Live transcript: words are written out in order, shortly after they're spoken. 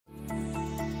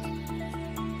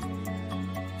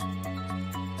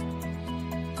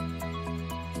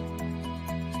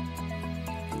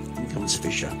comes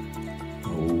Fisher.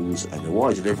 Bowls and a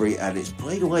wide delivery, and it's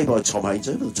played away by Tom Haynes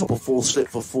over the top of fourth slip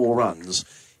for 4 runs.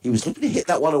 He was looking to hit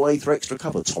that one away for extra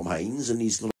cover, Tom Haynes, and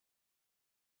he's got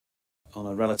on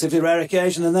a relatively rare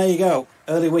occasion, and there you go.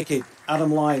 Early wicket.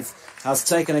 Adam Lyth has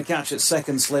taken a catch at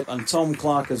second slip, and Tom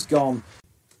Clark has gone.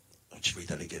 I'll just read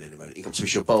that again in a moment. Here comes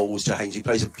Fisher, bowls to Haynes. He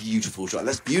plays a beautiful shot.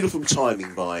 That's beautiful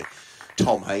timing by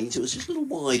Tom Haynes. It was just a little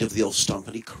wide of the off stump,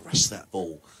 and he caressed that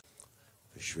ball.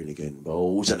 Fisher in again,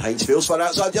 bowls, and Haynes feels fun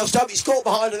outside the off stump. He's caught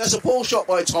behind, and that's a poor shot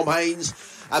by Tom Haynes.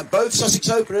 And both Sussex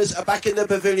openers are back in the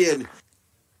pavilion.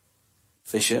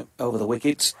 Fisher over the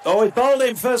wickets. Oh, he bowled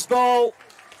him first ball.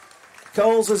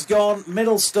 Coles has gone,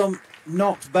 middle stump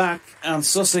knocked back, and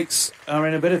Sussex are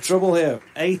in a bit of trouble here.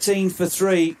 18 for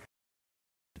 3.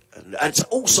 And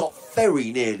Alsop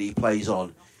very nearly plays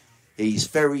on. He's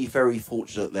very, very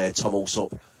fortunate there, Tom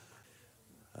Alsop.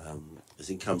 As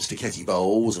in comes Tiketi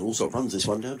bowls, and Alsop runs this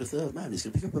one down to third man. He's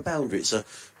going to pick up a boundary. It's a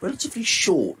relatively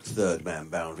short third man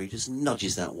boundary. Just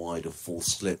nudges that wide of fourth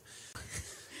slip.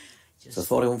 So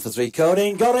 41 for 3.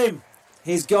 Coding got him.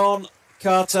 He's gone.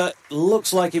 Carter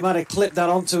looks like he might have clipped that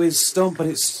onto his stump, but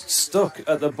it's stuck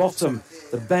at the bottom,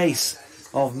 the base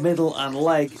of middle and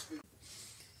leg.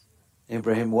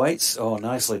 Ibrahim waits. Oh,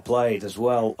 nicely played as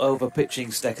well. Over pitching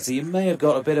Steketee. You may have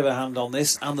got a bit of a hand on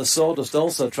this, and the Sawdust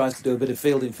also tries to do a bit of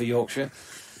fielding for Yorkshire.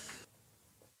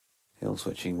 Hill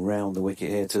switching round the wicket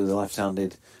here to the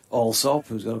left-handed Alsop,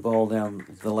 who's got a ball down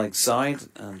the leg side,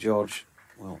 and George,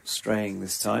 well, straying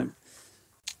this time.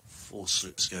 4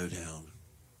 slips go down.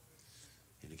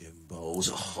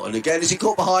 Bowls. Oh, and again, is he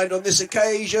caught behind on this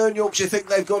occasion? Yorkshire think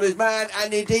they've got his man,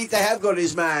 and indeed they have got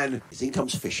his man. In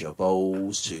comes Fisher,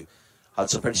 bowls to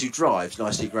Hudson Prentice, who drives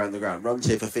nicely around the ground. Runs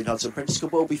here for Finn Hudson Prentice.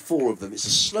 Could well be 4 of them. It's a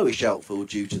slowish outfield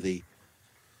due to the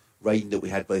rain that we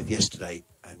had both yesterday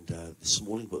and this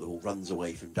morning, but the ball runs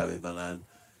away from David Milan.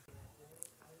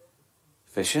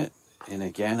 Fisher in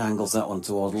again, angles that one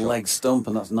towards leg stump,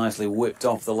 and that's nicely whipped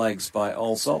off the legs by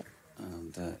Alsop.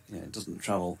 And yeah, it doesn't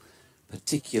travel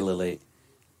particularly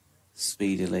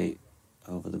speedily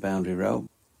over the boundary row.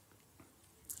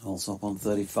 Alsop on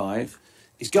 35.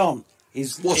 He's gone.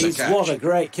 What a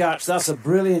great catch. That's a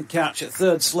brilliant catch at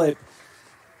third slip.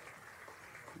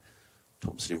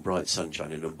 Thompson in bright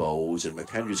sunshine in the bowls, and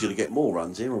McHenry's going to get more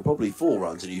runs here, or probably 4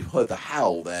 runs, and you heard the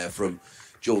howl there from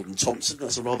Jordan Thompson.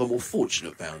 That's a rather more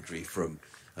fortunate boundary from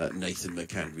Nathan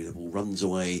McHenry. The ball runs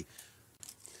away.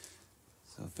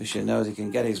 So Fisher knows he can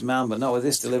get his man, but not with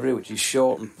this delivery, which is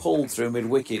short and pulled through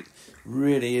mid-wicket.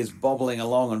 Really is bobbling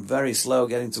along and very slow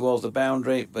getting towards the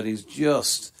boundary, but he's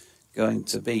just going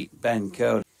to beat Ben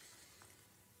Code.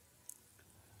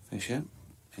 Fisher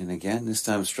in again, this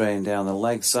time straying down the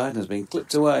leg side, and has been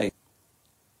clipped away.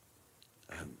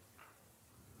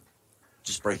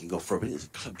 Just breaking off for a minute, it's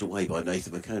clubbed away by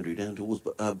Nathan McAndrew down towards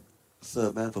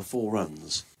third man for 4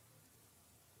 runs.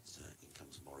 So in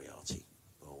comes Moriarty.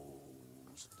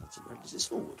 Runs this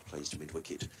forward, plays to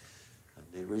mid-wicket, and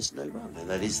there is no run, and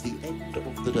that is the end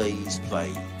of the day's play.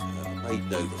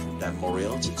 Made over from Dan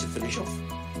Moriarty to finish off.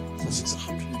 Sussex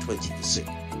 120 for 6.